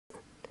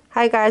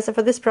Hi guys, so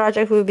for this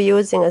project we'll be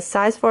using a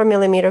size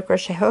 4mm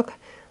crochet hook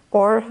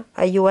or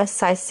a US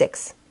size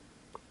 6.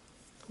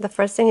 The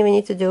first thing we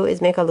need to do is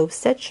make a loop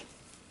stitch,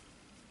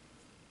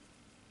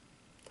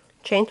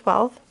 chain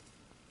 12,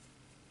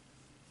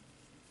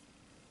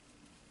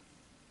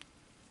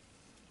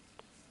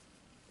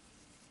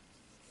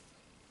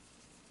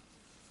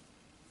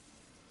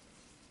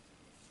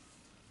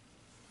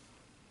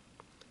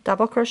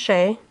 double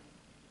crochet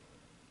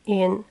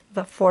in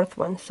the fourth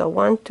one, so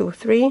 1, 2,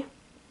 3,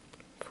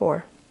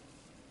 4.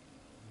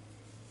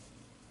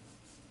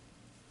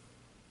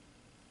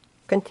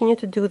 Continue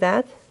to do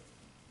that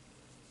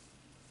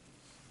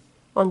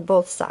on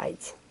both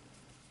sides.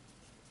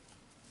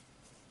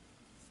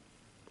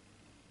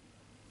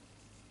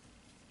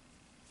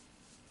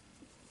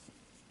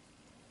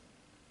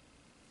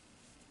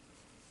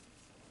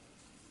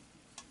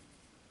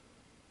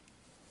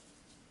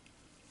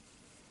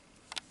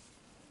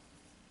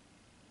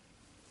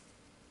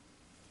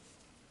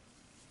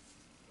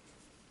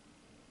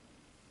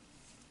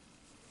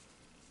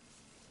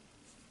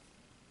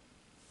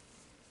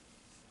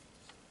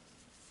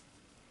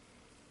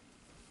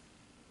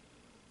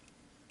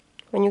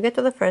 When you get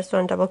to the first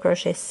one, double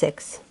crochet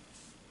 6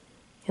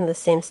 in the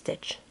same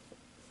stitch.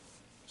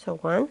 So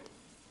 1,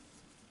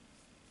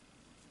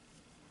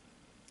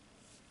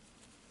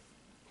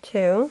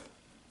 2,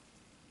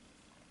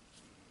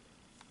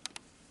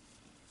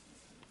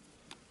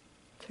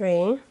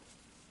 3,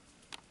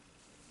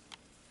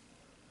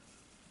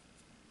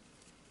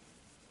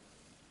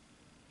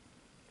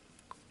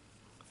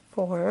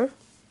 4,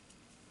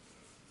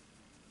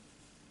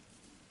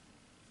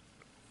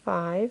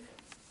 5,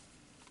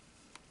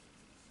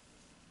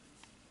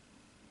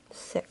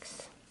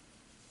 6.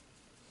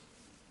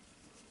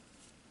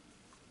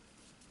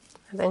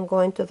 And then go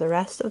into the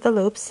rest of the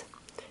loops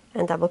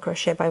and double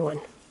crochet by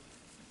 1.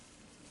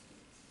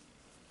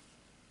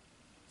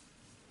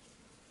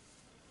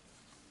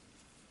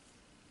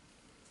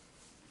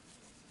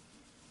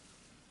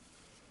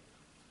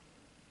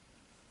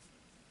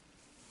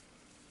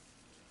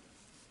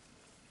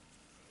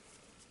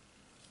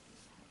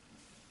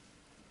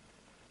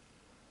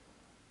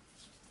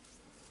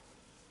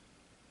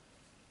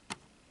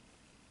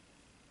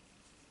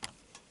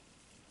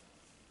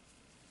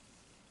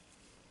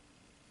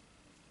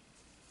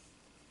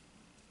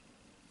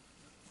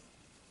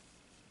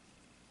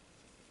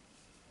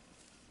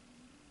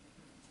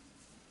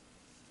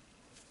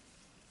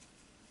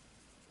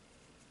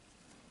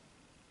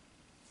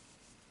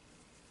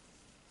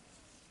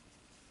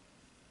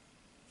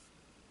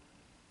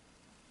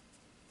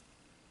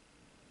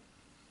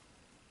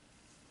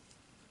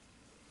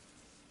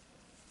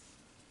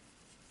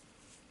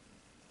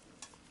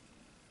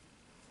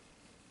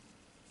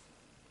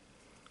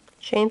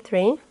 Chain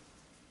 3,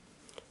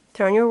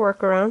 turn your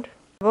work around,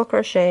 double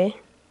crochet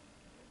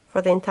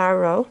for the entire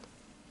row,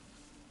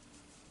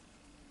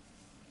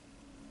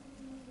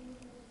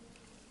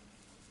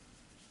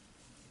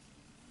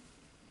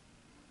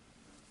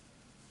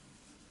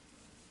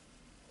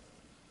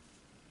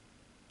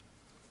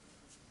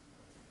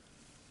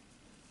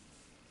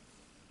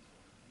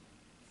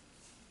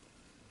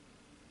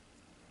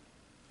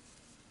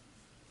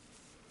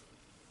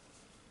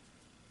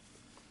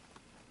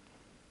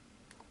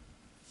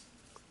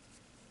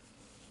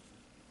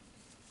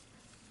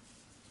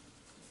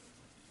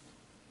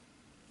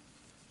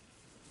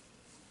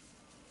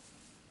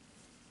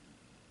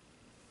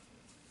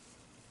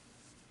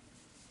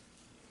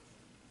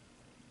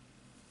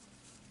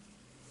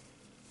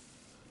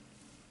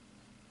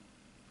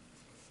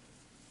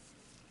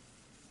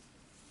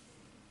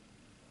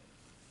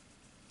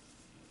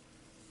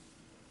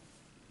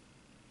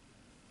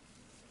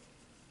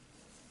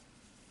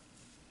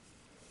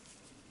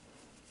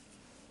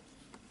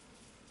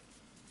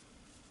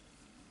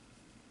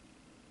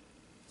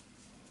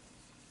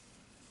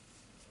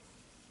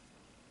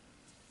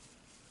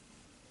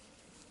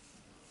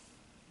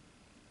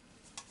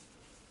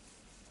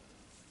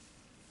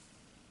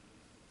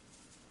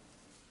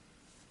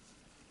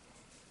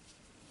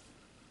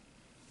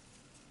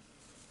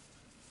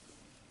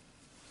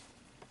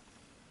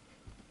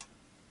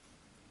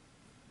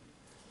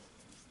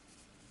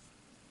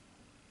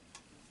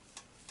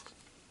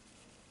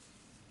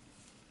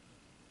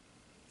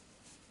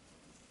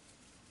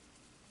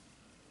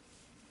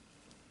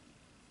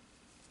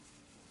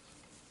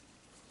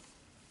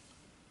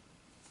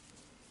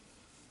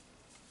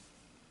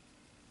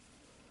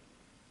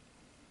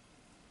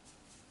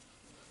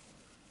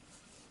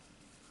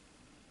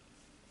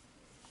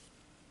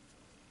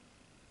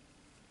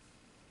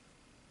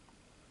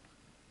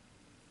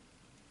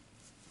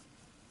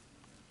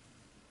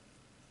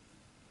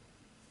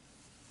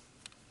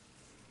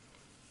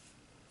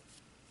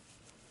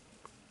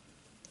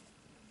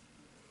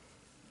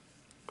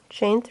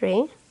 chain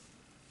 3,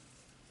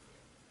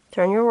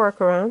 turn your work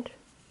around,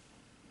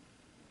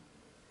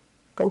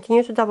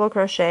 continue to double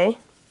crochet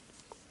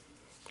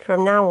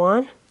from now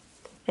on,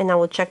 and I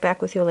will check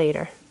back with you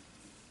later.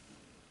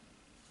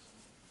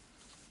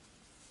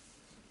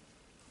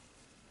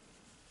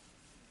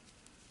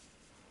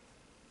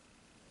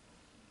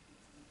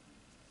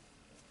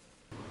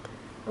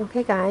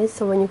 Okay guys,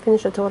 so when you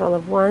finish a total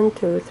of 1,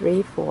 2,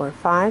 3, 4,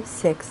 5,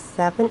 6,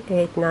 7,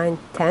 8, 9,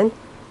 10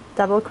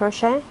 double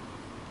crochet,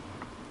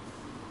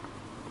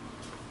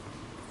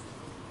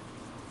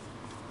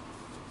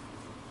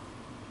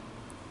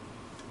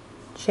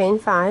 chain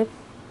 5,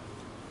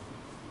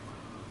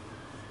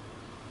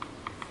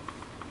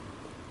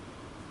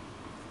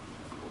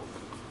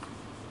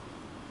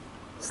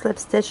 slip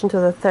stitch into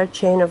the third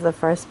chain of the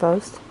first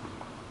post,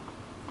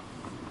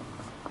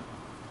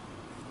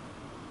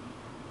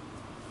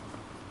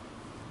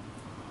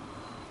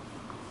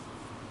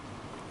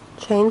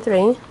 chain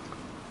 3,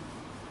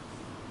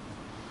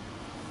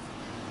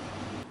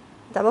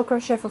 double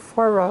crochet for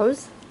 4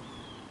 rows,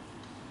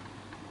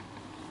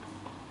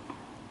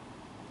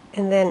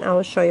 and then I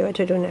will show you what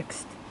to do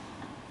next.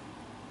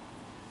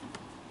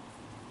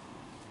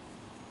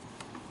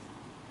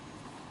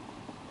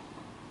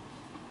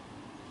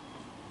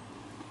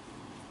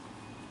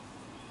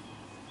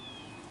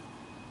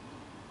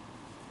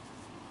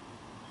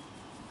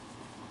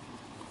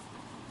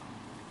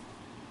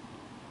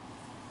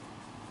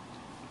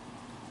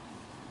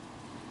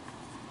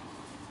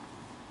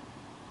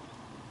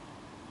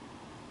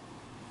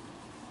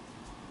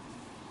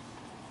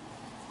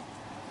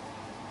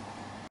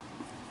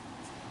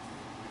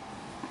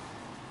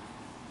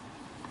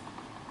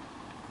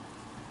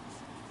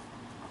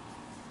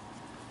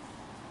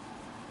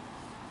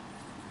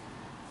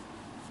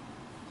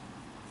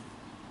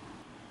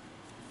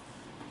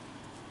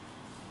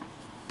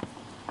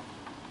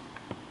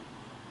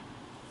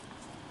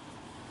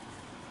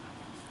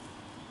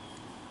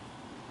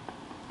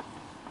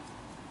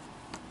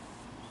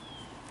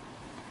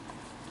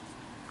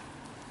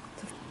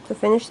 To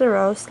finish the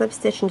row, slip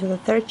stitch into the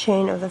third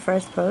chain of the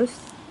first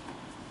post.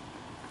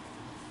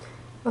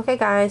 Okay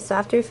guys, so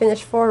after you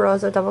finish 4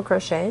 rows of double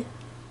crochet,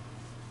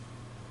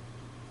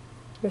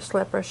 your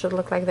slipper should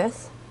look like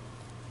this.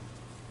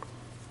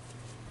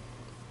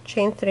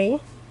 Chain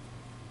 3,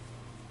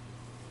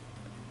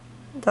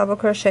 double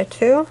crochet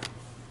 2,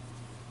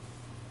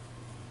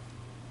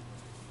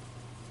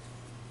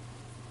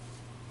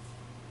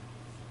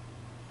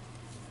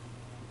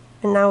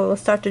 and now we will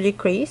start to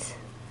decrease.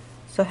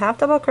 So half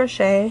double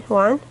crochet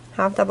 1,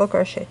 half double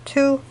crochet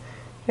 2,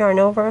 yarn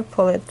over,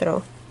 pull it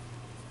through.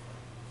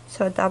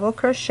 So double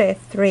crochet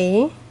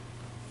 3,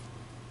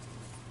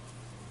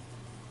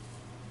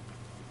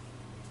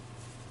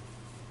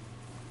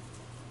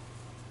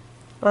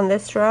 on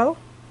this row,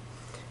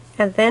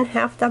 and then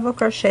half double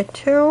crochet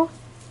 2,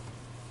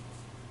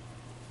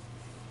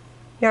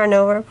 yarn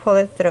over, pull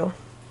it through.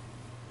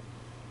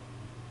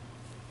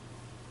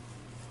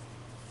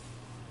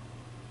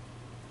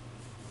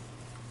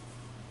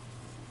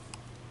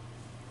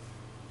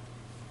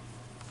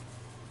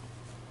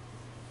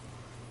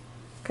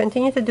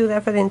 Continue to do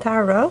that for the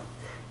entire row,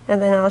 and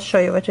then I'll show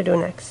you what to do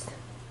next.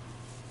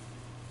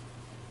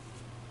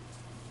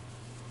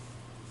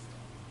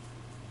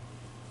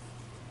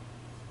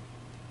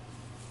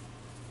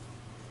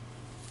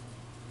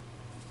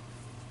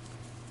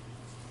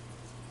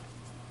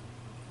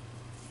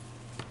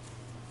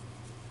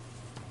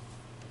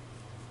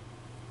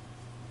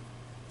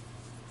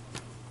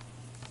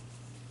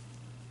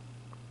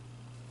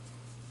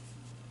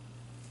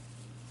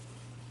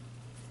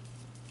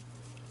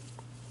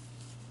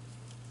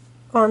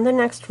 On the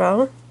next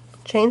row,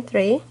 chain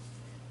 3,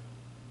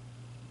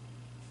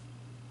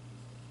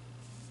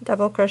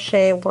 double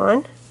crochet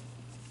 1,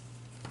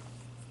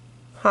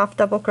 half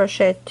double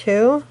crochet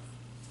 2,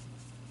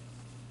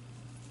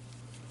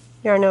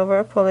 yarn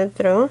over, pull it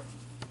through,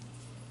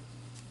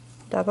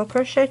 double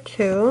crochet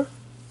 2,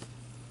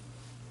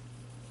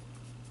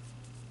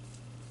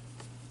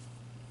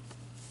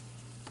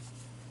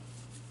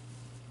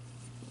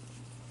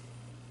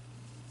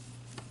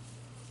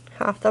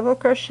 half double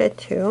crochet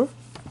 2,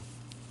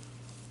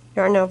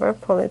 yarn over,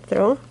 pull it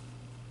through,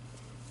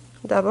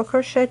 double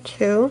crochet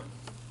 2,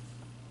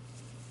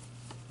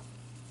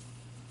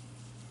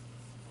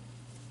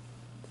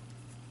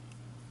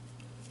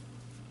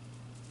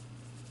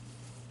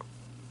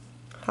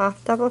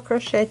 half double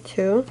crochet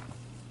 2,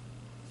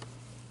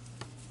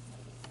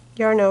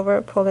 yarn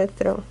over, pull it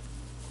through.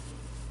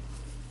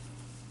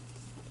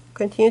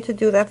 Continue to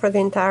do that for the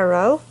entire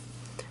row,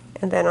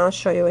 and then I'll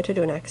show you what to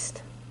do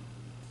next.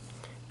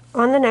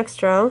 On the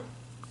next row,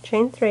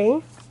 chain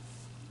 3,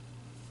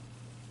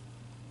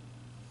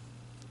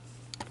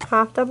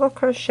 half double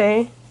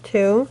crochet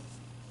 2,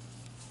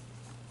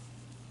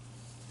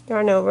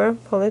 yarn over,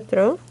 pull it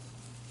through,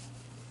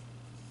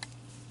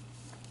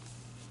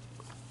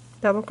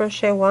 double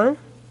crochet 1,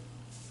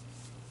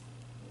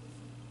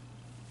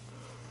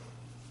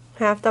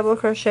 half double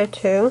crochet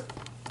 2,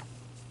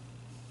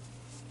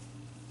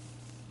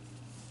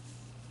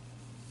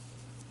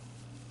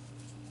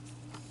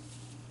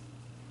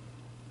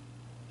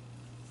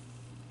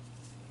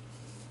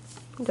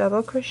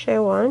 double crochet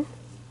 1,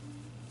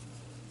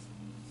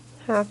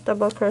 half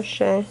double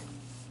crochet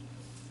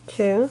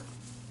 2,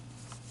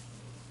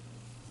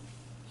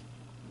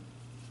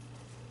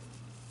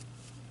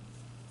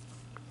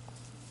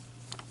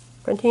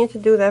 continue to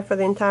do that for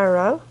the entire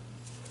row,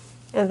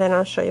 and then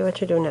I'll show you what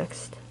to do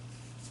next.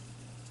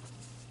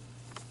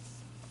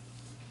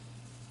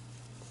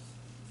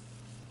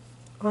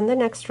 On the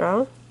next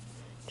row,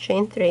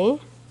 chain 3,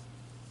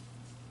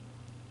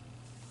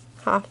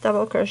 half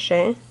double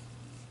crochet,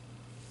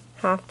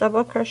 half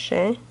double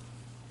crochet,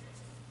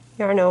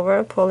 yarn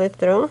over, pull it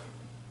through,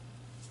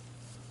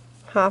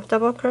 half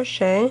double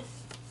crochet,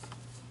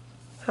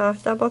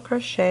 half double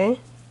crochet,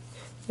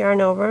 yarn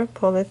over,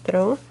 pull it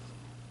through,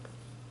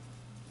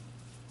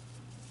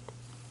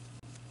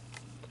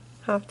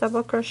 half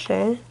double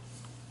crochet,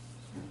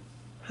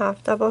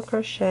 half double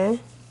crochet,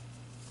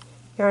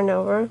 yarn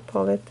over,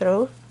 pull it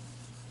through,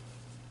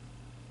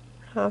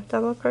 half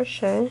double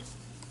crochet,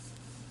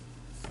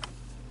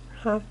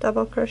 half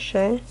double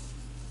crochet,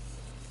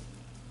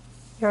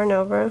 yarn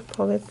over,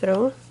 pull it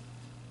through,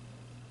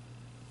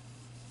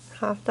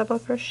 half double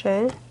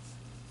crochet,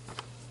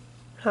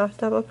 half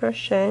double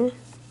crochet,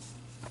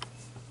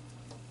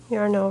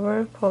 yarn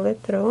over, pull it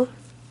through,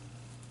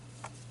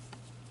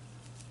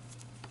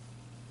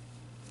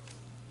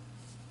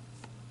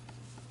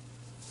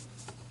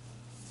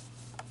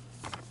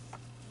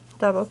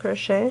 double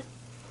crochet,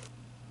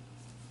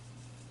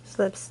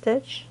 slip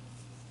stitch,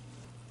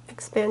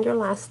 expand your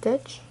last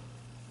stitch,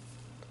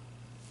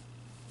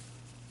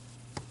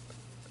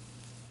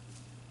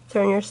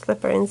 turn your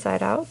slipper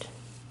inside out,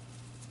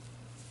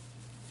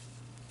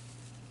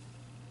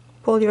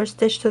 pull your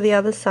stitch to the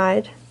other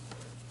side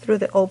through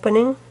the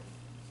opening,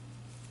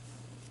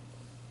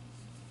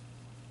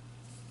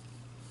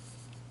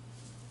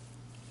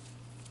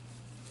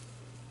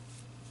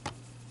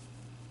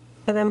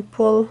 and then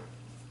pull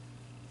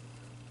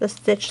the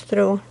stitch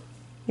through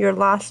your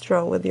last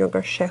row with your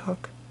crochet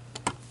hook.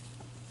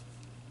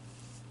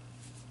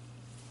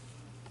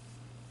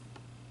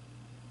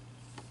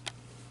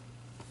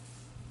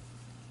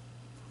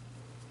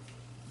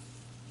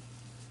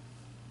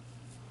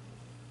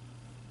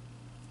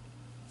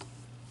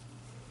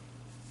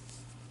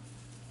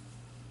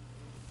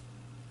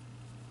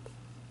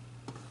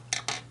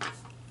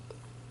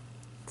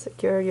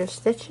 Secure your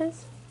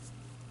stitches.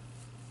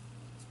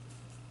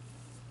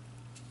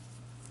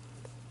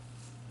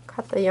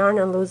 Cut the yarn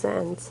on loose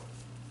ends.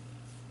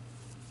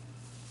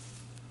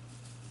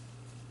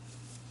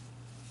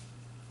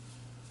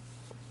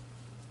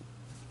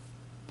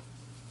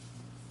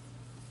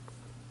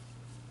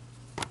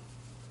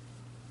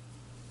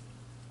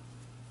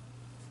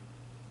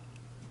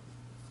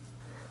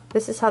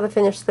 This is how the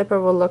finished slipper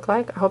will look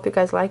like. I hope you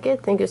guys like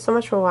it. Thank you so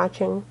much for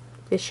watching.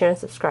 Please share and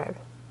subscribe.